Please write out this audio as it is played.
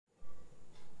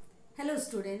Hello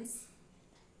students,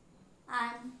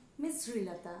 I am Miss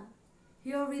Srilata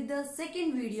here with the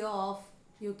second video of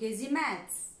UKG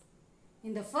Maths.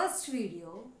 In the first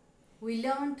video, we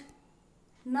learned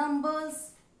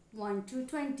numbers 1 to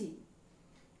 20.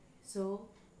 So,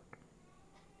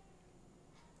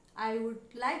 I would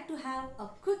like to have a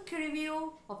quick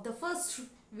review of the first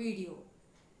video.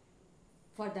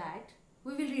 For that,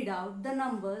 we will read out the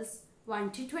numbers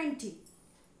 1 to 20.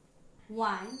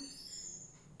 1,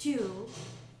 2,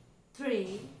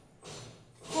 3,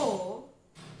 4,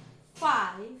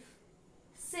 5,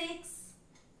 6,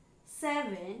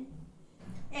 7,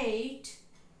 8,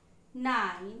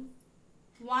 9,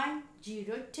 1,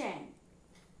 0, 10,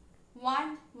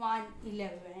 1, 1,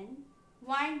 11,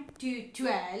 1, 2,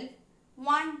 12,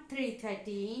 1, 3,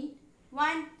 13,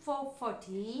 1, 4,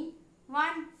 14,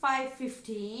 1, 5,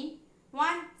 15,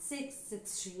 1, 6,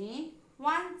 16,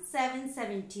 1, 7,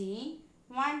 17,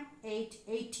 1, 8,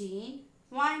 18,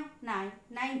 1, 9,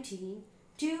 19,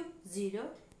 2, 0,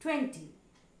 20.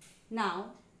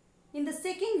 Now, in the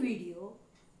second video,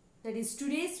 that is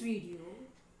today's video,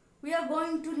 we are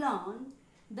going to learn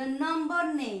the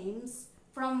number names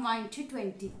from 1 to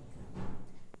 20.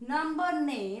 Number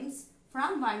names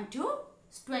from 1 to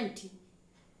 20.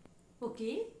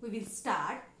 Okay, we will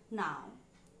start now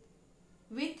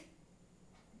with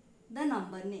the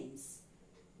number names.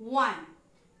 1.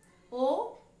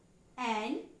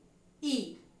 O-N-E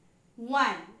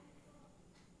 1.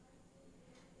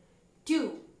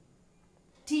 2.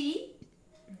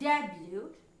 T-W-O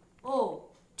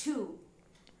 2.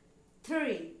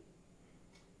 3.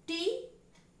 T-H-R-E-E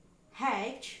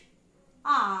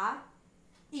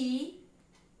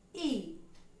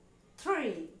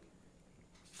 3.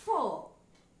 4.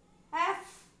 F-O-U-R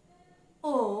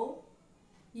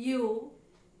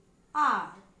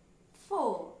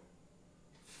 4.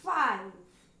 5.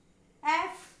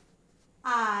 F-I-V-E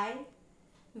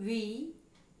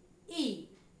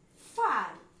 5.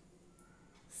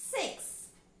 6.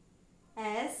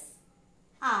 S-I-X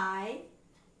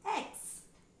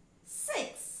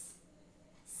 6.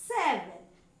 7.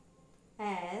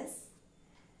 S-E-V-E-N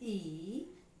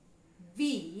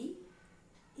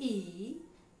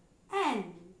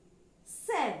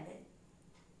 7.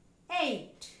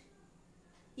 8.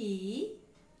 E-I-G-H-T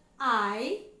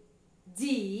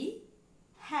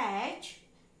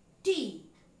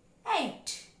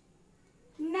 8.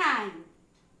 9.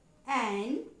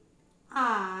 N-I-N-E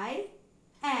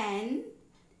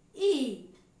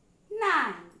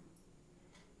 9.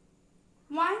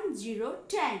 1, 0,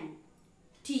 10.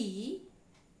 T-E-N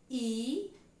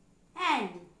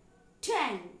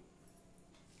 10.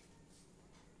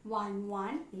 1,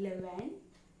 1, 11.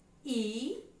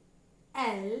 E-L-E-V-E-N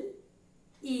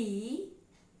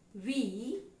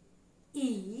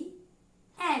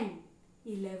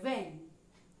 11.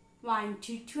 1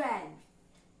 to 12.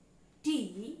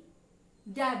 T-W-E-L-V-E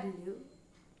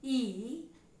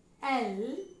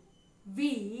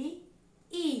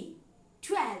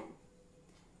 12.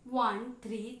 1,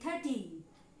 3, 13.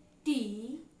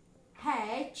 T-H-I-R-T-E-E-N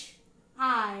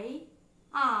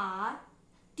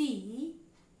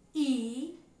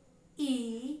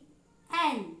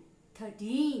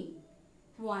 13.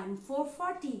 1, 4,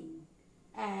 14.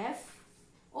 F-O-U-R-T-E-E-N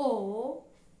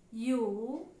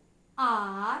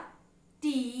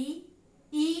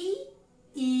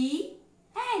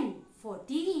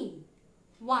 14.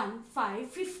 1, 5,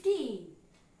 15.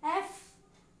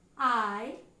 F-I-F-T-E-E-N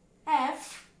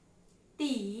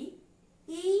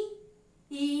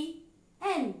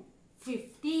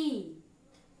 15.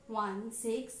 1,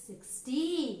 6,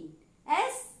 16.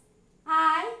 S-I-X-T-E-E-N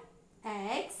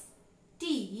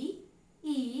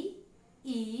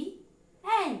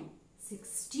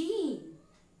 16.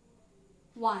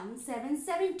 1, 7,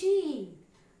 17.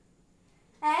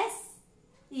 S-E-V-E-N-T-E-E-N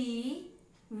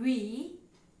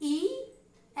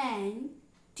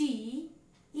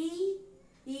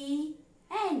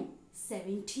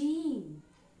 17.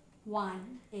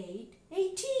 1, 8,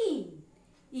 18.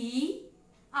 E-I-G-H-T-E-E-N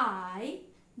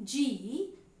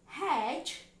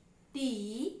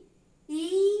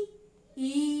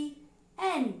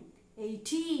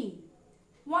 18.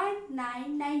 1,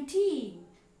 9, 19.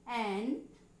 N-I-N-E-T-E-E-N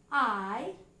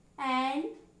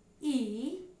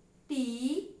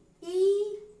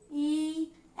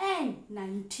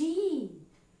 19.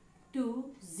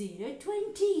 2, 0,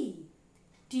 20.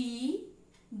 T-W-E-N-T-Y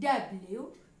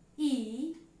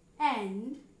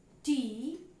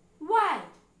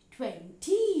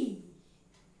 20.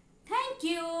 Thank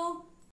you.